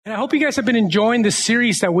And I hope you guys have been enjoying this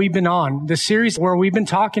series that we've been on, this series where we've been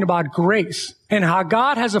talking about grace and how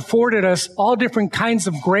God has afforded us all different kinds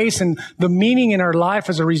of grace and the meaning in our life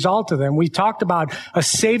as a result of them. We talked about a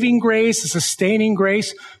saving grace, a sustaining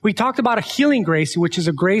grace. We talked about a healing grace, which is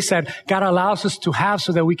a grace that God allows us to have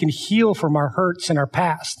so that we can heal from our hurts and our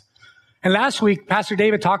past. And last week, Pastor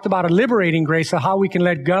David talked about a liberating grace, of how we can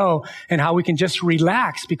let go and how we can just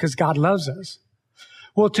relax because God loves us.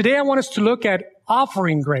 Well, today I want us to look at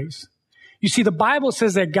offering grace. You see, the Bible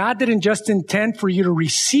says that God didn't just intend for you to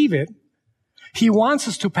receive it. He wants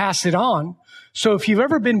us to pass it on. So if you've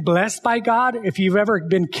ever been blessed by God, if you've ever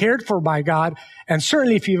been cared for by God, and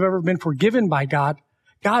certainly if you've ever been forgiven by God,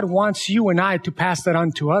 God wants you and I to pass that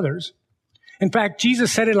on to others. In fact,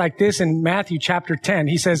 Jesus said it like this in Matthew chapter 10.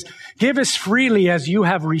 He says, "Give as freely as you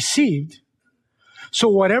have received." So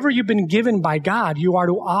whatever you've been given by God, you are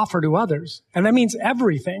to offer to others. And that means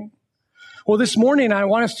everything. Well, this morning, I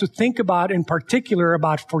want us to think about, in particular,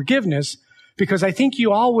 about forgiveness, because I think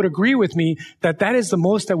you all would agree with me that that is the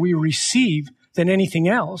most that we receive than anything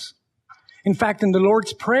else. In fact, in the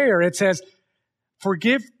Lord's Prayer, it says,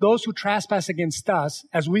 "Forgive those who trespass against us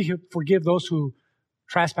as we forgive those who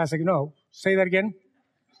trespass against." No, say that again.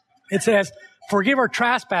 It says, "Forgive our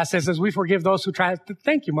trespasses as we forgive those who trespass."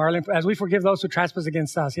 Thank you, Marlon. As we forgive those who trespass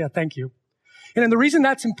against us. Yeah, thank you. And the reason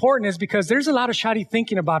that's important is because there's a lot of shoddy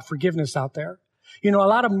thinking about forgiveness out there. You know, a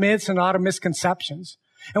lot of myths and a lot of misconceptions.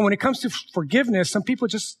 And when it comes to forgiveness, some people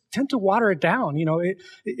just tend to water it down. You know,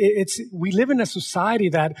 we live in a society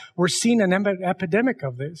that we're seeing an epidemic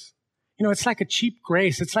of this. You know, it's like a cheap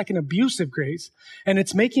grace. It's like an abusive grace. And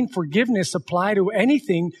it's making forgiveness apply to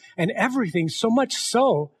anything and everything, so much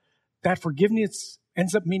so that forgiveness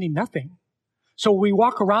ends up meaning nothing. So we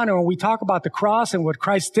walk around and when we talk about the cross and what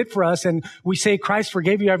Christ did for us and we say Christ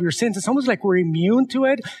forgave you of your sins, it's almost like we're immune to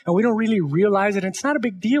it and we don't really realize it. And it's not a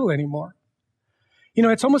big deal anymore. You know,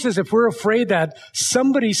 it's almost as if we're afraid that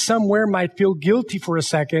somebody somewhere might feel guilty for a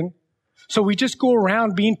second. So we just go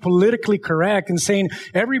around being politically correct and saying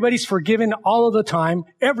everybody's forgiven all of the time,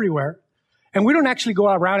 everywhere. And we don't actually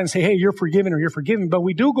go around and say, "Hey, you're forgiven," or "You're forgiven." But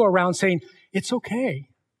we do go around saying, "It's okay.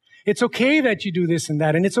 It's okay that you do this and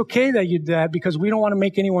that, and it's okay that you do that," because we don't want to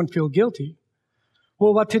make anyone feel guilty.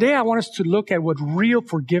 Well, but today I want us to look at what real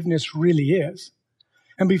forgiveness really is.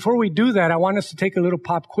 And before we do that, I want us to take a little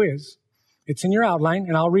pop quiz. It's in your outline,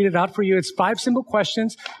 and I'll read it out for you. It's 5 simple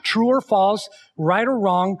questions, true or false, right or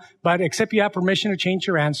wrong, but except you have permission to change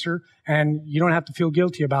your answer, and you don't have to feel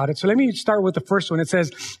guilty about it. So let me start with the first one. It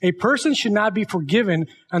says, a person should not be forgiven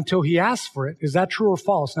until he asks for it. Is that true or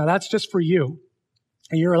false? Now, that's just for you.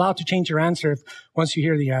 And you're allowed to change your answer once you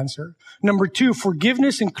hear the answer. Number 2,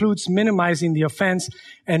 forgiveness includes minimizing the offense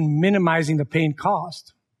and minimizing the pain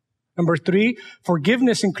caused. Number 3,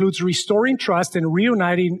 forgiveness includes restoring trust and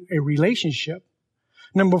reuniting a relationship.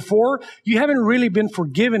 Number 4, you haven't really been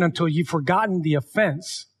forgiven until you've forgotten the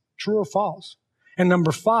offense. True or false? And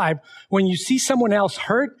number 5, when you see someone else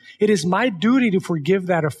hurt, it is my duty to forgive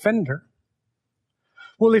that offender.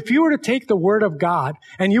 Well, if you were to take the Word of God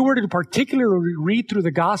and you were to particularly read through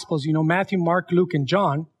the Gospels, you know, Matthew, Mark, Luke, and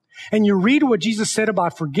John, and you read what Jesus said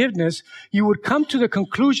about forgiveness, you would come to the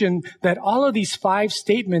conclusion that all of these 5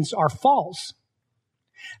 statements are false.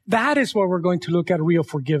 That is what we're going to look at, real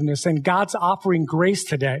forgiveness and God's offering grace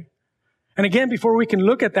today. And again, before we can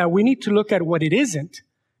look at that, we need to look at what it isn't,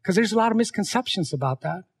 because there's a lot of misconceptions about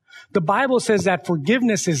that. The Bible says that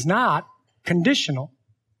forgiveness is not conditional.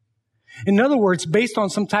 In other words, based on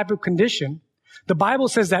some type of condition, the Bible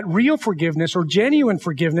says that real forgiveness or genuine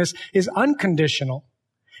forgiveness is unconditional.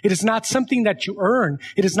 It is not something that you earn.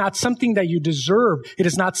 It is not something that you deserve. It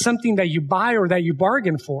is not something that you buy or that you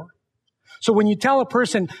bargain for. So when you tell a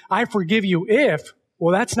person, "I forgive you if,"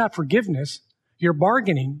 well, that's not forgiveness. You're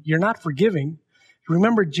bargaining. You're not forgiving.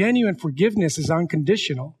 Remember, genuine forgiveness is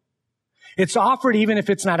unconditional. It's offered even if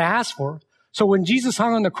it's not asked for. So when Jesus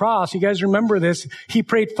hung on the cross, you guys remember this, he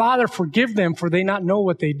prayed, "Father, forgive them, for they not know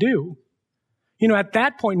what they do." You know, at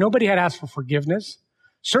that point, nobody had asked for forgiveness.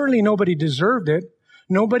 Certainly nobody deserved it.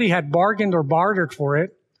 Nobody had bargained or bartered for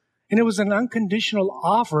it. And it was an unconditional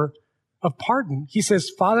offer of pardon. He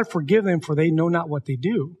says, "Father, forgive them, for they know not what they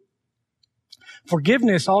do."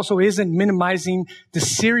 Forgiveness also isn't minimizing the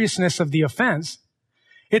seriousness of the offense.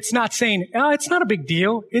 It's not saying, "Oh, it's not a big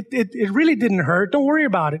deal. It really didn't hurt. Don't worry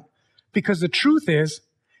about it." Because the truth is,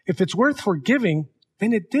 if it's worth forgiving,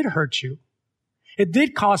 then it did hurt you. It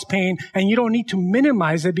did cause pain, and you don't need to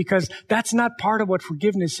minimize it because that's not part of what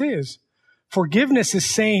forgiveness is. Forgiveness is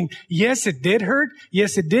saying, yes, it did hurt.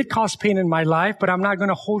 Yes, it did cause pain in my life, but I'm not going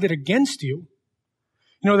to hold it against you.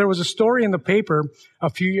 There was a story in the paper a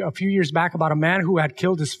few years back about a man who had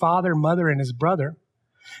killed his father, mother, and his brother.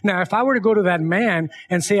 Now, if I were to go to that man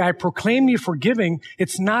and say, I proclaim you forgiving,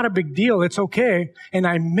 it's not a big deal, it's okay, and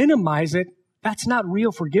I minimize it, that's not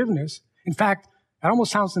real forgiveness. In fact, that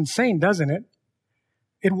almost sounds insane, doesn't it?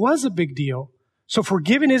 It was a big deal. So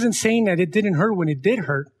forgiving isn't saying that it didn't hurt when it did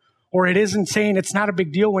hurt, or it isn't saying it's not a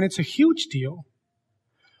big deal when it's a huge deal.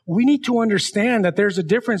 We need to understand that there's a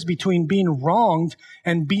difference between being wronged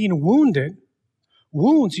and being wounded.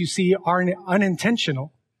 Wounds, you see, are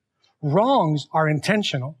unintentional. Wrongs are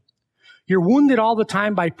intentional. You're wounded all the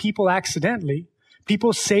time by people accidentally.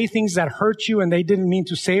 People say things that hurt you and they didn't mean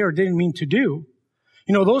to say or didn't mean to do.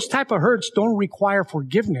 Those type of hurts don't require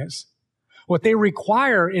forgiveness. What they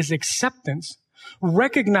require is acceptance,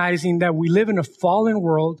 recognizing that we live in a fallen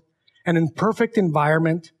world, an imperfect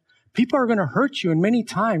environment. People are going to hurt you, and many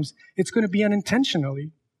times it's going to be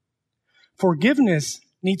unintentionally. Forgiveness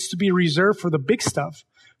needs to be reserved for the big stuff,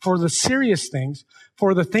 for the serious things,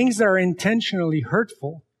 for the things that are intentionally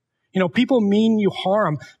hurtful. People mean you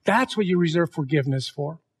harm. That's what you reserve forgiveness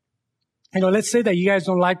for. Let's say that you guys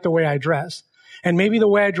don't like the way I dress, and maybe the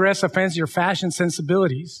way I dress offends your fashion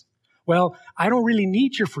sensibilities. Well, I don't really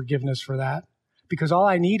need your forgiveness for that, because all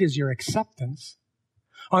I need is your acceptance.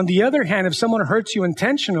 On the other hand, if someone hurts you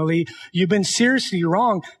intentionally, you've been seriously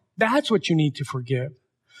wrong, that's what you need to forgive.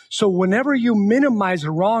 So whenever you minimize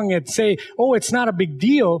a wrong and say, oh, it's not a big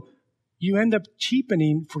deal, you end up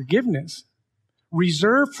cheapening forgiveness.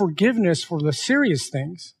 Reserve forgiveness for the serious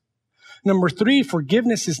things. Number 3,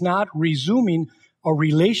 forgiveness is not resuming a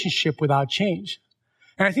relationship without change.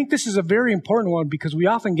 And I think this is a very important one because we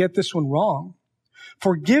often get this one wrong.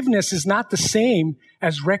 Forgiveness is not the same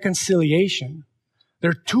as reconciliation.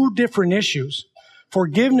 They're two different issues.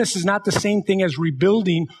 Forgiveness is not the same thing as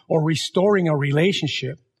rebuilding or restoring a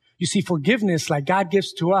relationship. You see, forgiveness, like God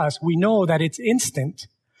gives to us, we know that it's instant,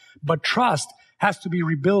 but trust has to be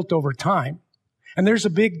rebuilt over time. And there's a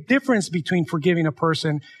big difference between forgiving a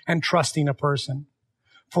person and trusting a person.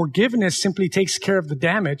 Forgiveness simply takes care of the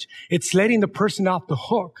damage. It's letting the person off the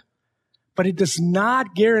hook. But it does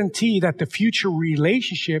not guarantee that the future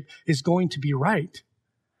relationship is going to be right.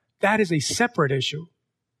 That is a separate issue.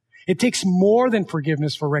 It takes more than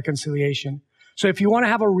forgiveness for reconciliation. So if you want to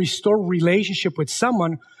have a restored relationship with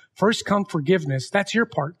someone, first come forgiveness. That's your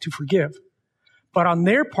part, to forgive. But on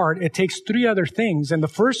their part, it takes 3 other things. And the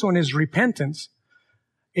first one is repentance.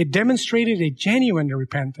 It demonstrated a genuine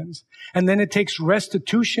repentance. And then it takes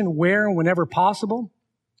restitution where and whenever possible.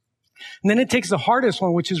 And then it takes the hardest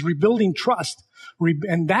one, which is rebuilding trust.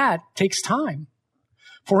 And that takes time.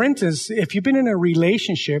 For instance, if you've been in a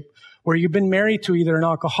relationship where you've been married to either an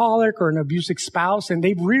alcoholic or an abusive spouse, and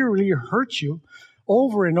they've really hurt you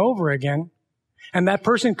over and over again, and that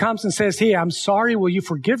person comes and says, hey, I'm sorry, will you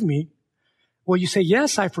forgive me? Well, you say,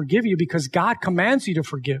 yes, I forgive you because God commands you to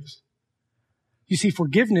forgive. You see,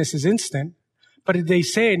 forgiveness is instant. But if they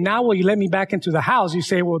say, now will you let me back into the house? You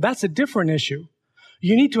say, well, that's a different issue.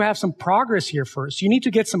 You need to have some progress here first. You need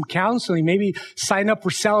to get some counseling, maybe sign up for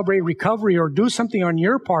Celebrate Recovery or do something on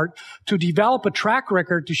your part to develop a track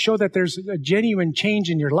record to show that there's a genuine change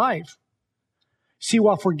in your life. See,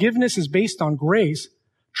 while forgiveness is based on grace,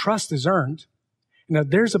 trust is earned. Now,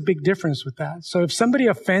 there's a big difference with that. So if somebody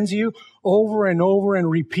offends you over and over and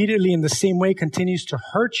repeatedly in the same way continues to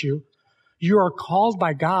hurt you, you are called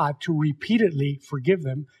by God to repeatedly forgive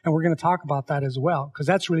them. And we're going to talk about that as well, because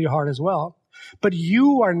that's really hard as well. But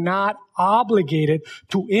you are not obligated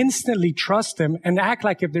to instantly trust them and act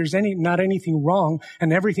like if there's not anything wrong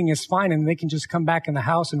and everything is fine and they can just come back in the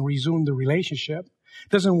house and resume the relationship.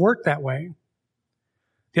 It doesn't work that way.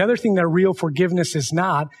 The other thing that real forgiveness is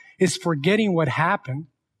not is forgetting what happened.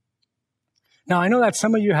 Now, I know that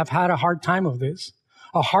some of you have had a hard time of this,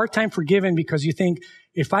 a hard time forgiving because you think,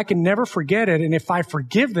 if I can never forget it and if I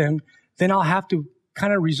forgive them, then I'll have to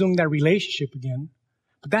kind of resume that relationship again.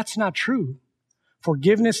 But that's not true.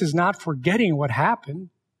 Forgiveness is not forgetting what happened.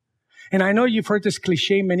 And I know you've heard this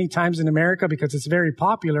cliche many times in America because it's very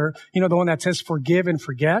popular. You know, the one that says forgive and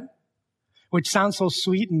forget, which sounds so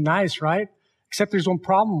sweet and nice, right? Except there's one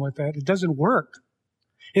problem with it. It doesn't work.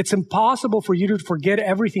 It's impossible for you to forget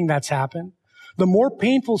everything that's happened. The more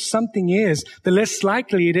painful something is, the less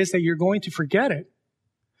likely it is that you're going to forget it.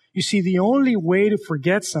 You see, the only way to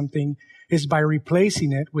forget something is by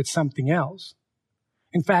replacing it with something else.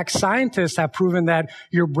 In fact, scientists have proven that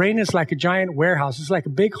your brain is like a giant warehouse. It's like a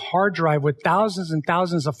big hard drive with thousands and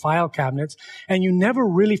thousands of file cabinets, and you never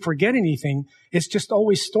really forget anything. It's just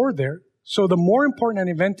always stored there. So the more important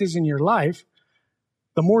an event is in your life,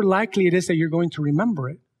 the more likely it is that you're going to remember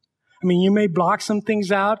it. I mean, you may block some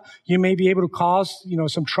things out. You may be able to cause,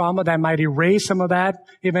 some trauma that might erase some of that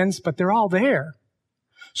events, but they're all there.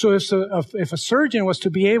 So if a surgeon was to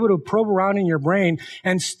be able to probe around in your brain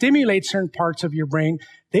and stimulate certain parts of your brain,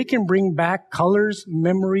 they can bring back colors,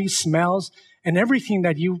 memories, smells, and everything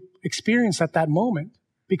that you experienced at that moment,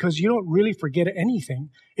 because you don't really forget anything.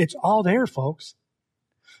 It's all there, folks.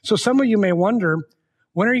 So some of you may wonder,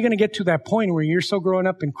 when are you going to get to that point where you're so grown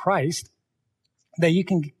up in Christ that you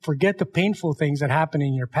can forget the painful things that happened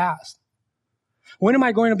in your past? When am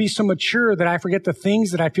I going to be so mature that I forget the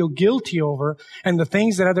things that I feel guilty over and the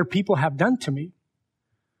things that other people have done to me?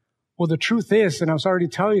 Well, the truth is, and I was already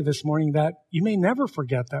telling you this morning, that you may never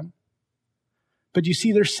forget them. But you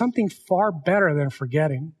see, there's something far better than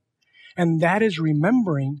forgetting, and that is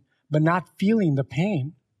remembering but not feeling the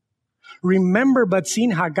pain. Remember but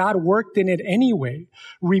seeing how God worked in it anyway.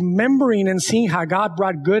 Remembering and seeing how God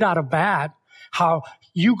brought good out of bad. How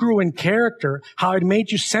you grew in character, how it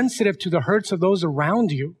made you sensitive to the hurts of those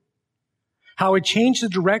around you, how it changed the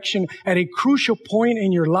direction at a crucial point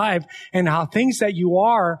in your life, and how things that you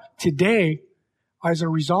are today are as a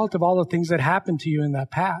result of all the things that happened to you in that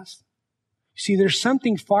past. See, there's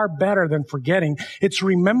something far better than forgetting. It's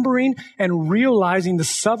remembering and realizing the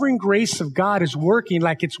sovereign grace of God is working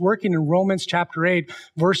like it's working in Romans chapter 8,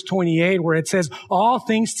 verse 28, where it says, all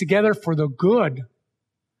things together for the good.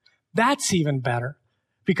 That's even better.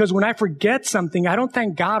 Because when I forget something, I don't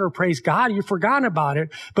thank God or praise God. You've forgotten about it.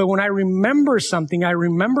 But when I remember something, I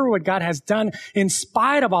remember what God has done in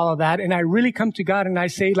spite of all of that. And I really come to God and I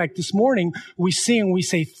say, like this morning, we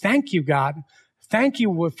say, thank you, God. Thank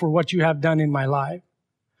you for what you have done in my life.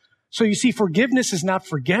 So you see, forgiveness is not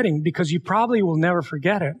forgetting, because you probably will never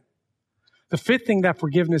forget it. The fifth thing that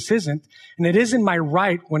forgiveness isn't, and it isn't my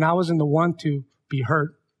right when I wasn't the one to be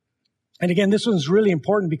hurt. And again, this one's really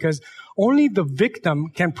important because only the victim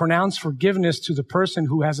can pronounce forgiveness to the person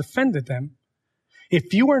who has offended them.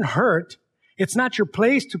 If you weren't hurt, it's not your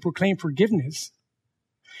place to proclaim forgiveness.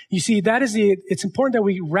 You see, it's important that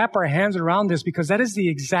we wrap our hands around this, because that is the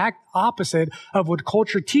exact opposite of what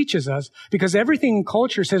culture teaches us. Because everything in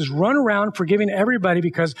culture says run around forgiving everybody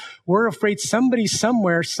because we're afraid somebody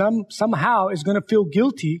somewhere, somehow is going to feel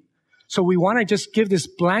guilty. So we want to just give this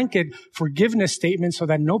blanket forgiveness statement so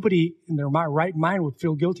that nobody in their right mind would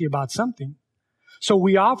feel guilty about something. So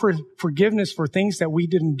we offer forgiveness for things that we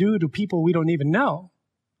didn't do to people we don't even know.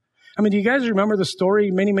 I mean, do you guys remember the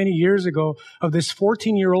story many, many years ago of this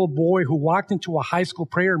 14-year-old boy who walked into a high school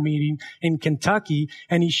prayer meeting in Kentucky,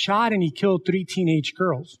 and he shot and he killed 3 teenage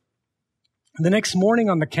girls? The next morning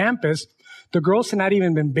on the campus, the girls had not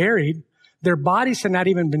even been buried. Their bodies had not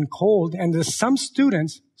even been cold. And some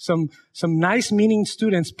students, some nice meaning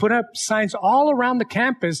students, put up signs all around the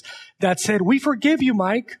campus that said, "We forgive you,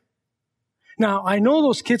 Mike." Now, I know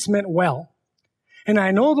those kids meant well. And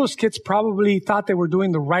I know those kids probably thought they were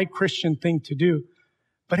doing the right Christian thing to do,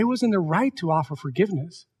 but it wasn't their right to offer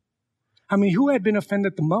forgiveness. I mean, who had been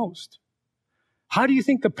offended the most? How do you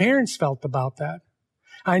think the parents felt about that?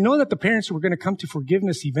 I know that the parents were going to come to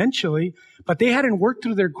forgiveness eventually, but they hadn't worked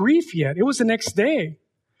through their grief yet. It was the next day.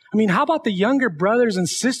 I mean, how about the younger brothers and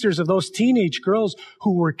sisters of those teenage girls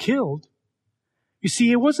who were killed? You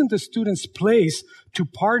see, it wasn't the student's place to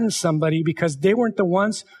pardon somebody because they weren't the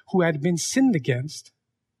ones who had been sinned against.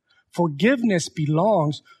 Forgiveness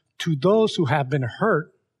belongs to those who have been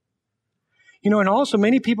hurt. And also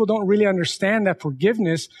many people don't really understand that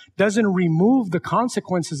forgiveness doesn't remove the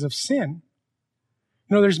consequences of sin.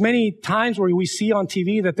 There's many times where we see on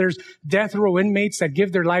TV that there's death row inmates that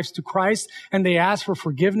give their lives to Christ and they ask for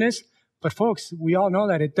forgiveness. But folks, we all know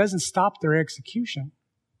that it doesn't stop their execution.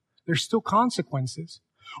 There's still consequences.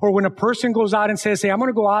 Or when a person goes out and says, "Hey, I'm going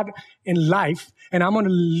to go out in life and I'm going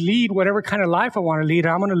to lead whatever kind of life I want to lead.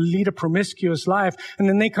 I'm going to lead a promiscuous life." And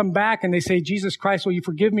then they come back and they say, "Jesus Christ, will you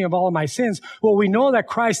forgive me of all of my sins?" Well, we know that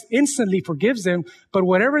Christ instantly forgives them, but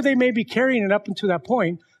whatever they may be carrying it up until that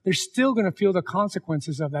point, they're still going to feel the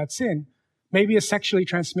consequences of that sin. Maybe a sexually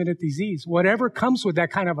transmitted disease. Whatever comes with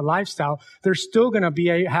that kind of a lifestyle, they're still going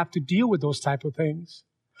to have to deal with those type of things.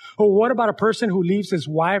 Or what about a person who leaves his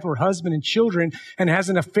wife or husband and children and has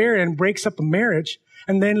an affair and breaks up a marriage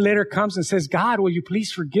and then later comes and says, "God, will you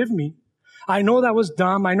please forgive me? I know that was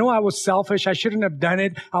dumb. I know I was selfish. I shouldn't have done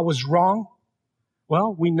it. I was wrong."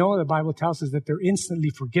 Well, we know the Bible tells us that they're instantly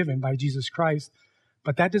forgiven by Jesus Christ,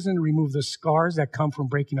 but that doesn't remove the scars that come from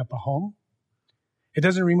breaking up a home. It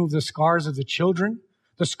doesn't remove the scars of the children,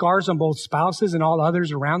 the scars on both spouses and all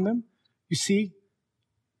others around them. You see,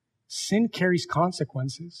 sin carries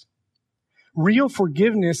consequences. Real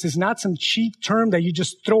forgiveness is not some cheap term that you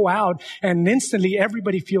just throw out and instantly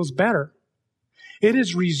everybody feels better. It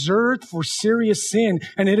is reserved for serious sin,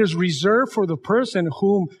 and it is reserved for the person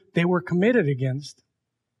whom they were committed against.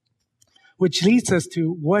 Which leads us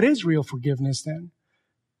to, what is real forgiveness then?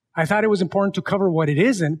 I thought it was important to cover what it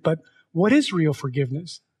isn't, but what is real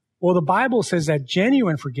forgiveness? Well, the Bible says that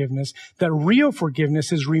genuine forgiveness, that real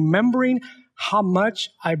forgiveness is remembering how much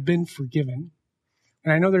I've been forgiven.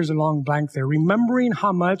 And I know there's a long blank there. Remembering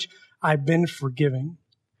how much I've been forgiven.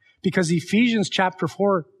 Because Ephesians chapter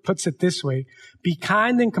 4 puts it this way, be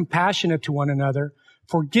kind and compassionate to one another,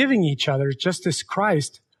 forgiving each other just as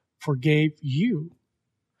Christ forgave you.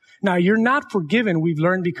 Now, you're not forgiven, we've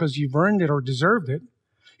learned, because you've earned it or deserved it.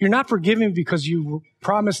 You're not forgiven because you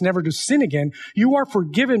promised never to sin again. You are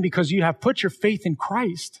forgiven because you have put your faith in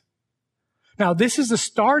Christ. Now, this is the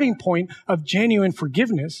starting point of genuine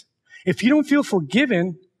forgiveness. If you don't feel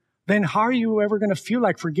forgiven, then how are you ever going to feel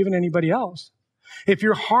like forgiving anybody else? If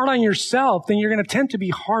you're hard on yourself, then you're going to tend to be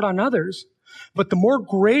hard on others. But the more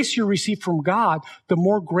grace you receive from God, the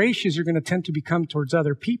more gracious you're going to tend to become towards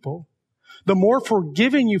other people. The more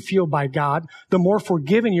forgiven you feel by God, the more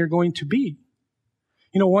forgiven you're going to be.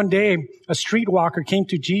 You know, one day, a streetwalker came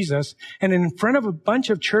to Jesus, and in front of a bunch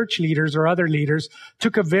of church leaders or other leaders,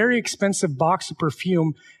 took a very expensive box of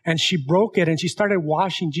perfume, and she broke it, and she started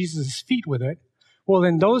washing Jesus' feet with it. Well,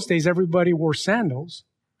 in those days, everybody wore sandals.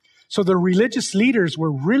 So the religious leaders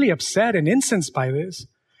were really upset and incensed by this.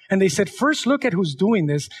 And they said, first, look at who's doing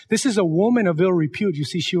this. This is a woman of ill repute. You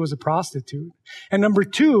see, she was a prostitute. And number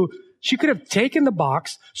two, she could have taken the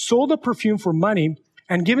box, sold the perfume for money,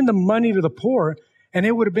 and given the money to the poor, and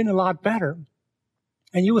it would have been a lot better.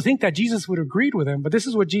 And you would think that Jesus would have agreed with him. But this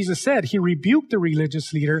is what Jesus said. He rebuked the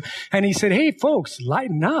religious leader, and he said, hey, folks,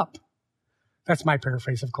 lighten up. That's my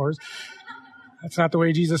paraphrase, of course. That's not the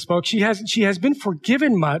way Jesus spoke. She has been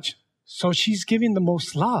forgiven much, so she's giving the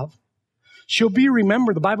most love. She'll be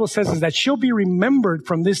remembered. The Bible says is that she'll be remembered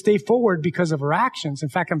from this day forward because of her actions. In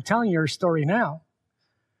fact, I'm telling you her story now.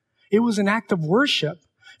 It was an act of worship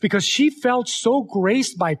because she felt so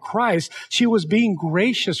graced by Christ, she was being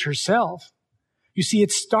gracious herself. You see,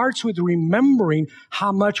 it starts with remembering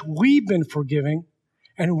how much we've been forgiven.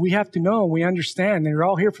 And we have to know, we understand, and we're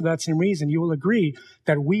all here for that same reason. You will agree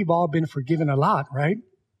that we've all been forgiven a lot, right?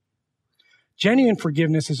 Genuine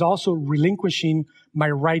forgiveness is also relinquishing my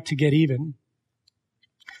right to get even.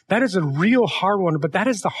 That is a real hard one, but that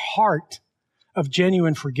is the heart of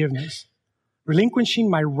genuine forgiveness. Relinquishing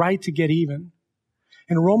my right to get even.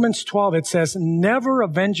 In Romans 12, it says, never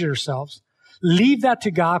avenge yourselves. Leave that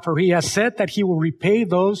to God, for he has said that he will repay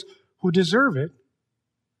those who deserve it.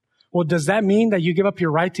 Well, does that mean that you give up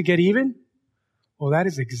your right to get even? Well, that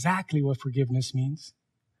is exactly what forgiveness means.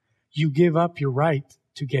 You give up your right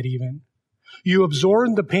to get even. You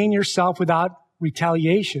absorb the pain yourself without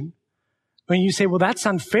retaliation. When you say, well, that's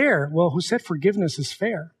unfair. Well, who said forgiveness is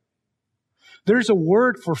fair? There's a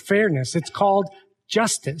word for fairness. It's called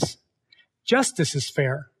justice. Justice is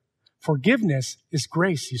fair. Forgiveness is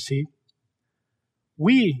grace, you see.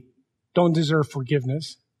 We don't deserve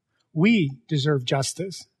forgiveness. We deserve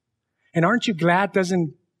justice. And aren't you glad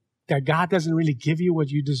that God doesn't really give you what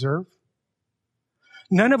you deserve?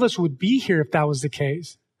 None of us would be here if that was the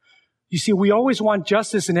case. You see, we always want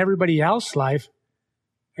justice in everybody else's life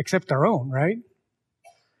except our own, right?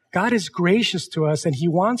 God is gracious to us, and he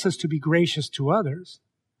wants us to be gracious to others.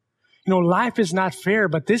 You know, life is not fair,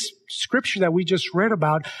 but this scripture that we just read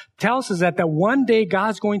about tells us that one day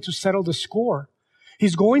God's going to settle the score.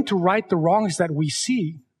 He's going to right the wrongs that we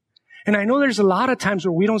see. And I know there's a lot of times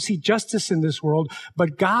where we don't see justice in this world,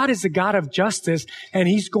 but God is a God of justice, and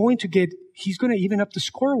he's going to even up the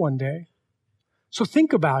score one day. So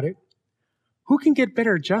think about it. Who can get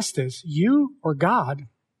better justice, you or God?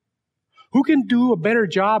 Who can do a better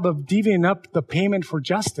job of divvying up the payment for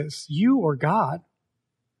justice, you or God?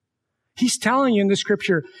 He's telling you in the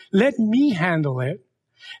scripture, let me handle it.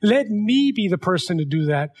 Let me be the person to do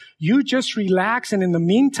that. You just relax, and in the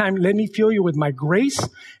meantime, let me fill you with my grace,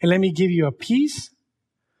 and let me give you a peace.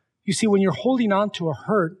 You see, when you're holding on to a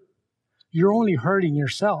hurt, you're only hurting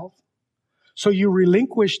yourself. So you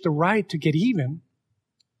relinquish the right to get even.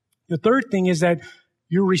 The third thing is that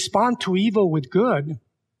you respond to evil with good.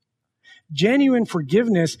 Genuine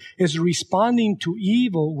forgiveness is responding to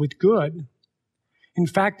evil with good. In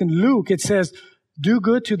fact, in Luke, it says, do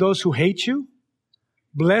good to those who hate you,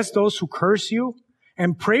 bless those who curse you,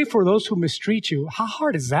 and pray for those who mistreat you. How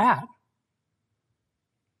hard is that?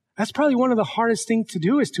 That's probably one of the hardest things to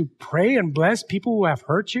do, is to pray and bless people who have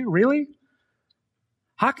hurt you. Really?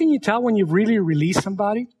 How can you tell when you've really released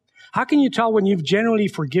somebody? How can you tell when you've genuinely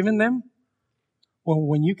forgiven them? Well,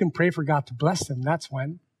 when you can pray for God to bless them, that's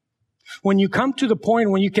when. When you come to the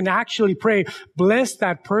point when you can actually pray, bless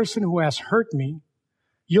that person who has hurt me,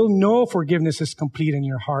 you'll know forgiveness is complete in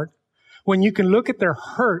your heart. When you can look at their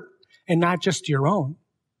hurt and not just your own.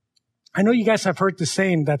 I know you guys have heard the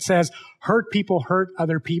saying that says, hurt people hurt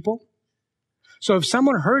other people. So if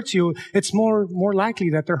someone hurts you, it's more likely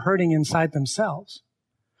that they're hurting inside themselves.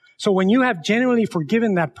 So when you have genuinely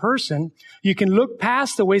forgiven that person, you can look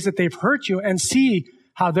past the ways that they've hurt you and see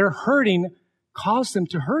how their hurting caused them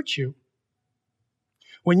to hurt you.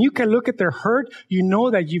 When you can look at their hurt, you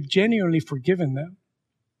know that you've genuinely forgiven them.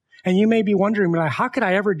 And you may be wondering, like, how could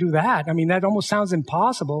I ever do that? I mean, that almost sounds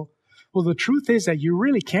impossible. Well, the truth is that you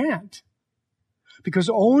really can't. Because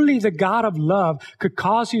only the God of love could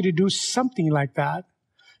cause you to do something like that.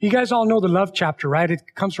 You guys all know the love chapter, right? It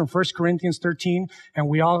comes from 1 Corinthians 13, and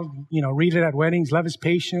we all, read it at weddings. Love is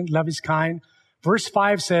patient, love is kind. Verse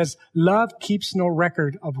 5 says, love keeps no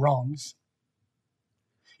record of wrongs.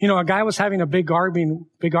 A guy was having a big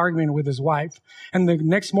argument with his wife. And the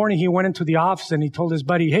next morning he went into the office and he told his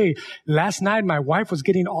buddy, hey, last night my wife was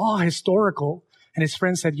getting all historical. And his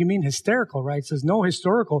friend said, you mean hysterical, right? He says, no,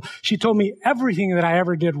 historical. She told me everything that I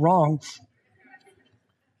ever did wrong.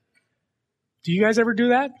 Do you guys ever do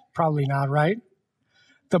that? Probably not, right?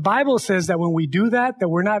 The Bible says that when we do that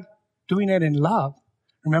we're not doing it in love.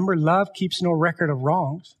 Remember, love keeps no record of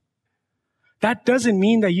wrongs. That doesn't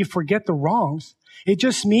mean that you forget the wrongs. It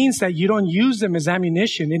just means that you don't use them as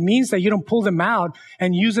ammunition. It means that you don't pull them out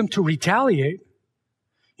and use them to retaliate.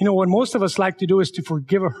 What most of us like to do is to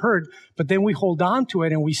forgive a hurt, but then we hold on to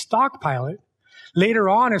it and we stockpile it. Later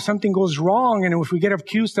on, if something goes wrong and if we get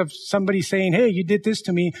accused of somebody saying, hey, you did this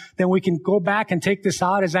to me, then we can go back and take this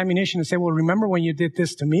out as ammunition and say, well, remember when you did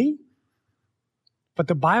this to me? But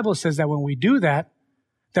the Bible says that when we do that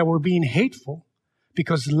we're being hateful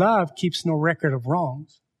because love keeps no record of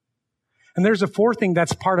wrongs. And there's a fourth thing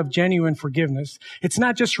that's part of genuine forgiveness. It's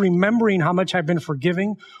not just remembering how much I've been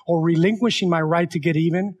forgiving or relinquishing my right to get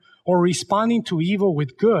even or responding to evil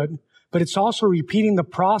with good, but it's also repeating the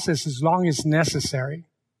process as long as necessary.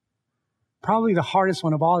 Probably the hardest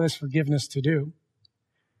one of all is forgiveness to do.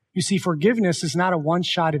 You see, forgiveness is not a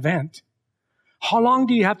one-shot event. How long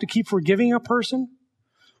do you have to keep forgiving a person?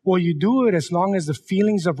 Well, you do it as long as the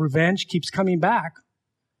feelings of revenge keeps coming back.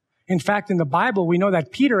 In fact, in the Bible, we know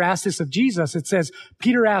that Peter asked this of Jesus. It says,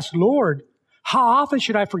 Peter asked, Lord, how often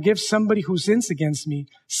should I forgive somebody who sins against me?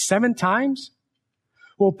 7 times?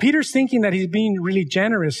 Well, Peter's thinking that he's being really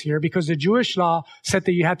generous here because the Jewish law said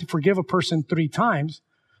that you had to forgive a person 3 times.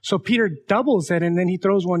 So Peter doubles it and then he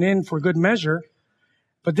throws one in for good measure.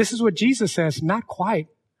 But this is what Jesus says, not quite.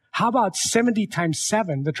 How about 70 times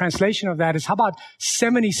 7? The translation of that is, how about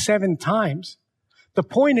 77 times? The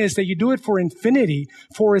point is that you do it for infinity,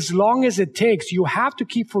 for as long as it takes. You have to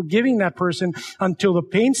keep forgiving that person until the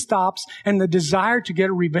pain stops and the desire to get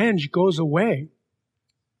revenge goes away.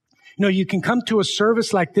 You can come to a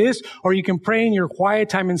service like this, or you can pray in your quiet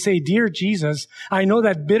time and say, Dear Jesus, I know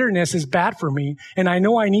that bitterness is bad for me, and I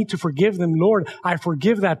know I need to forgive them. Lord, I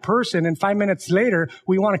forgive that person. And 5 minutes later,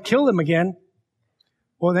 we want to kill them again.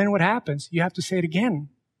 Well, then what happens? You have to say it again.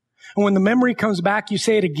 And when the memory comes back, you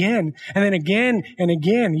say it again, and then again and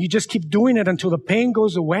again. You just keep doing it until the pain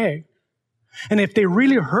goes away. And if they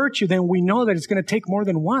really hurt you, then we know that it's going to take more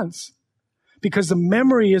than once because the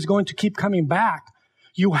memory is going to keep coming back.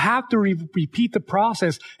 You have to repeat the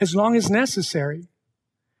process as long as necessary.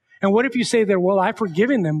 And what if you say that, well, I've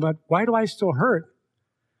forgiven them, but why do I still hurt?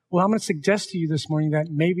 Well, I'm going to suggest to you this morning that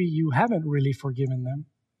maybe you haven't really forgiven them.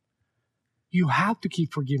 You have to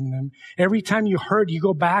keep forgiving them. Every time you hurt, you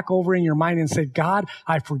go back over in your mind and say, God,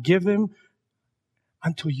 I forgive them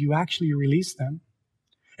until you actually release them.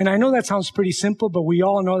 And I know that sounds pretty simple, but we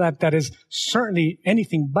all know that that is certainly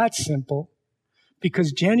anything but simple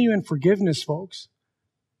because genuine forgiveness, folks,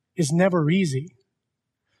 is never easy.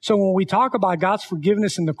 So when we talk about God's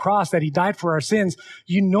forgiveness in the cross, that he died for our sins,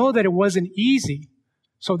 you know that it wasn't easy.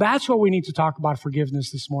 So that's what we need to talk about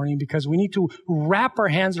forgiveness this morning, because we need to wrap our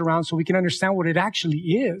hands around so we can understand what it actually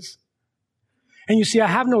is. And you see, I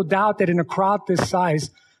have no doubt that in a crowd this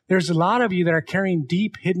size, there's a lot of you that are carrying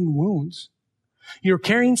deep hidden wounds. You're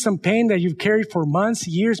carrying some pain that you've carried for months,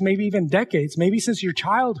 years, maybe even decades, maybe since your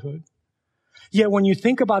childhood. Yet when you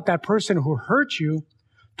think about that person who hurt you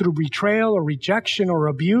through betrayal or rejection or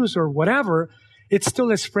abuse or whatever, it's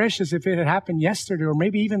still as fresh as if it had happened yesterday or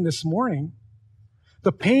maybe even this morning.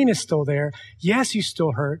 The pain is still there. Yes, you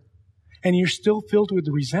still hurt, and you're still filled with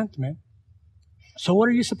resentment. So what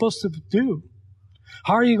are you supposed to do?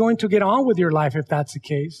 How are you going to get on with your life if that's the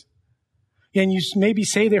case? And you maybe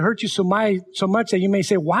say they hurt you so much that you may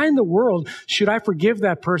say, why in the world should I forgive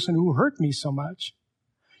that person who hurt me so much?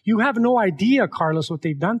 You have no idea, Carlos, what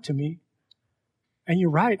they've done to me. And you're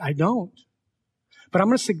right, I don't. But I'm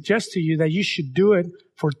going to suggest to you that you should do it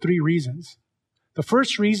for 3 reasons. The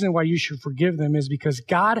first reason why you should forgive them is because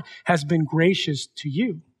God has been gracious to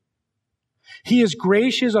you. He is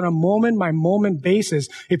gracious on a moment-by-moment basis.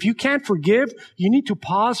 If you can't forgive, you need to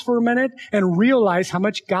pause for a minute and realize how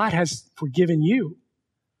much God has forgiven you.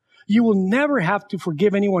 You will never have to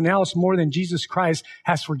forgive anyone else more than Jesus Christ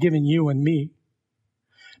has forgiven you and me.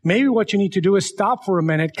 Maybe what you need to do is stop for a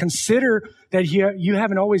minute, consider that you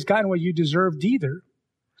haven't always gotten what you deserved either.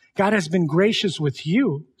 God has been gracious with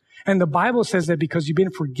you. And the Bible says that because you've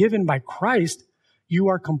been forgiven by Christ, you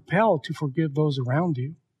are compelled to forgive those around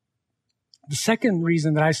you. The second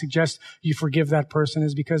reason that I suggest you forgive that person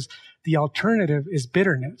is because the alternative is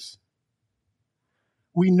bitterness.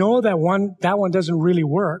 We know that one doesn't really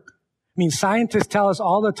work. I mean, scientists tell us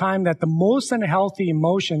all the time that the most unhealthy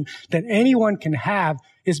emotion that anyone can have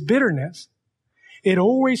is bitterness. It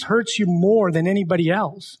always hurts you more than anybody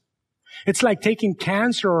else. It's like taking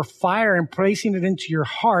cancer or fire and placing it into your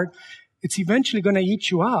heart. It's eventually going to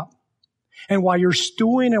eat you up. And while you're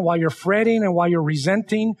stewing and while you're fretting and while you're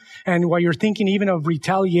resenting and while you're thinking even of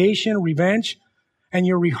retaliation, revenge, and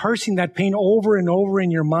you're rehearsing that pain over and over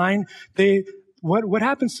in your mind, what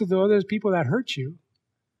happens to the other people that hurt you?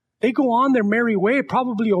 They go on their merry way,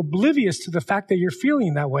 probably oblivious to the fact that you're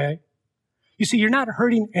feeling that way. You see, you're not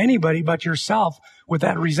hurting anybody but yourself with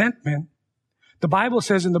that resentment. The Bible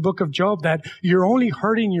says in the book of Job that you're only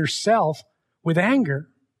hurting yourself with anger.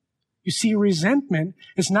 You see, resentment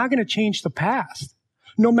is not going to change the past,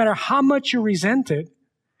 no matter how much you resent it.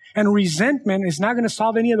 And resentment is not going to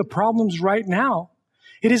solve any of the problems right now.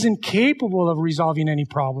 It is incapable of resolving any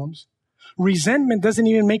problems. Resentment doesn't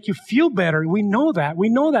even make you feel better. We know that. We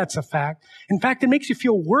know that's a fact. In fact, it makes you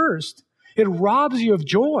feel worse. It robs you of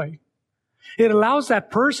joy. It allows that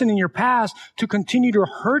person in your past to continue to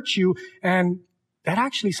hurt you. And that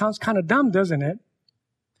actually sounds kind of dumb, doesn't it?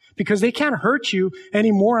 Because they can't hurt you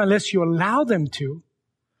anymore unless you allow them to.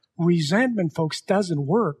 Resentment, folks, doesn't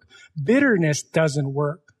work. Bitterness doesn't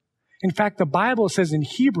work. In fact, the Bible says in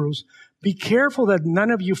Hebrews, be careful that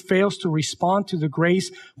none of you fails to respond to the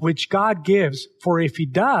grace which God gives, for if he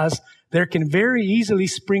does, there can very easily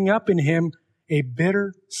spring up in him a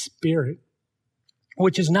bitter spirit,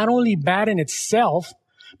 which is not only bad in itself,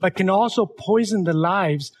 but can also poison the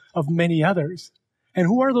lives of many others. And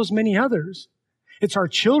who are those many others? It's our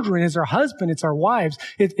children, it's our husband, it's our wives,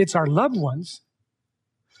 it's our loved ones.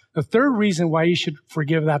 The third reason why you should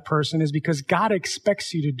forgive that person is because God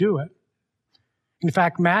expects you to do it. In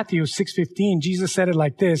fact, Matthew 6:15, Jesus said it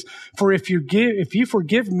like this, for if you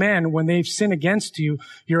forgive men when they've sinned against you,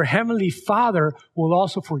 your heavenly Father will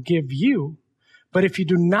also forgive you. But if you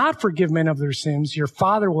do not forgive men of their sins, your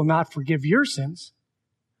Father will not forgive your sins.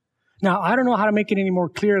 Now, I don't know how to make it any more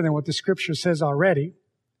clear than what the scripture says already.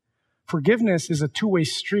 Forgiveness is a two-way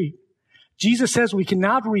street. Jesus says we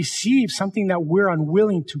cannot receive something that we're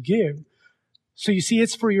unwilling to give. So you see,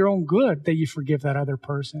 it's for your own good that you forgive that other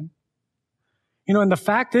person. You know, and the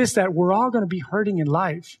fact is that we're all going to be hurting in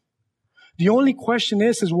life. The only question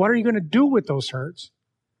is what are you going to do with those hurts?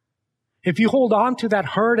 If you hold on to that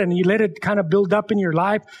hurt and you let it kind of build up in your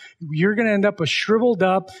life, you're going to end up a shriveled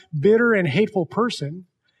up, bitter, and hateful person.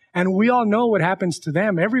 And we all know what happens to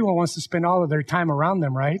them. Everyone wants to spend all of their time around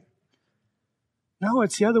them, right? No,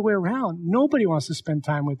 it's the other way around. Nobody wants to spend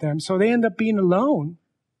time with them, so they end up being alone.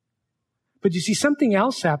 But you see, something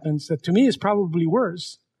else happens that to me is probably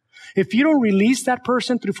worse. If you don't release that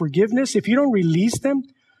person through forgiveness, if you don't release them,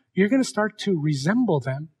 you're going to start to resemble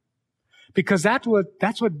them. Because that's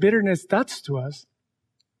what bitterness does to us.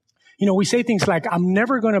 You know, we say things like, I'm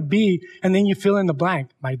never going to be, and then you fill in the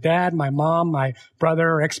blank. My dad, my mom, my brother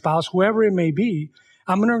or ex-spouse, whoever it may be.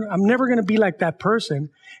 I'm never going to be like that person.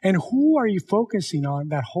 And who are you focusing on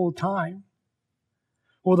that whole time?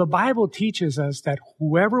 Well, the Bible teaches us that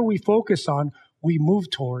whoever we focus on, we move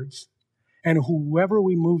towards. And whoever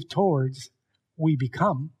we move towards, we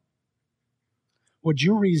become. What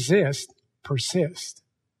you resist, persist.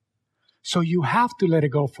 So you have to let it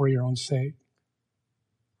go for your own sake.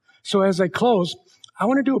 So as I close, I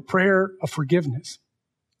want to do a prayer of forgiveness.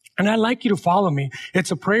 And I'd like you to follow me.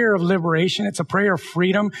 It's a prayer of liberation. It's a prayer of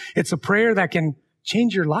freedom. It's a prayer that can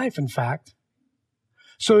change your life, in fact.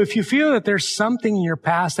 So if you feel that there's something in your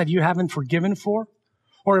past that you haven't forgiven for,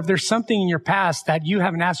 or if there's something in your past that you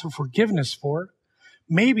haven't asked for forgiveness for,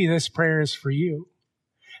 maybe this prayer is for you.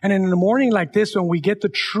 And in a morning like this, when we get the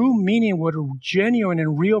true meaning of what genuine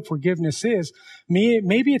and real forgiveness is,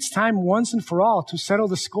 maybe it's time once and for all to settle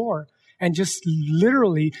the score and just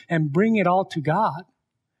literally and bring it all to God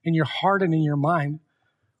in your heart and in your mind.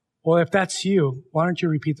 Well, if that's you, why don't you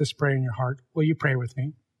repeat this prayer in your heart? Will you pray with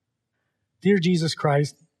me? Dear Jesus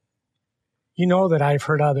Christ, you know that I've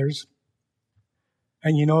hurt others,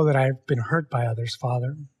 and you know that I've been hurt by others,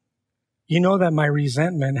 Father. You know that my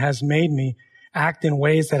resentment has made me act in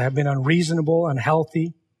ways that have been unreasonable,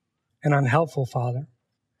 unhealthy, and unhelpful, Father.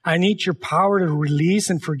 I need your power to release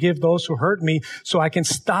and forgive those who hurt me so I can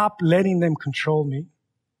stop letting them control me.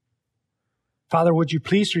 Father, would you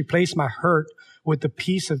please replace my hurt with the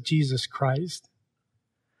peace of Jesus Christ?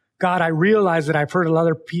 God, I realize that I've hurt a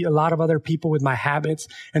lot of other people with my habits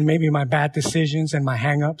and maybe my bad decisions and my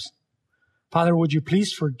hang-ups. Father, would you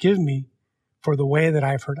please forgive me for the way that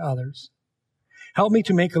I've hurt others? Help me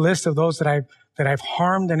to make a list of those that I've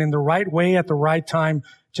harmed, and in the right way at the right time,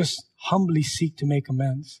 just humbly seek to make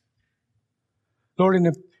amends. Lord, and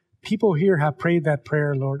if people here have prayed that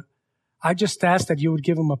prayer, Lord, I just ask that you would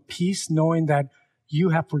give them a peace knowing that you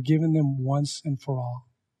have forgiven them once and for all.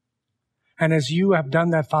 And as you have done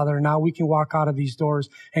that, Father, now we can walk out of these doors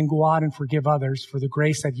and go out and forgive others for the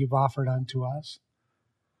grace that you've offered unto us.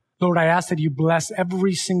 Lord, I ask that you bless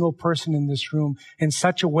every single person in this room in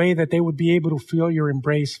such a way that they would be able to feel your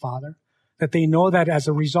embrace, Father. That they know that as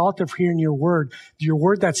a result of hearing your word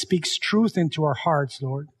that speaks truth into our hearts,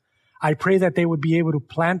 Lord, I pray that they would be able to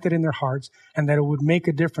plant it in their hearts and that it would make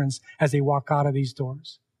a difference as they walk out of these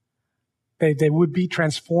doors. They would be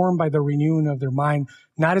transformed by the renewing of their mind,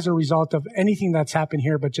 not as a result of anything that's happened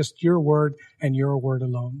here, but just your word and your word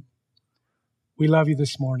alone. We love you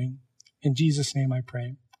this morning. In Jesus' name I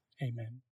pray. Amen.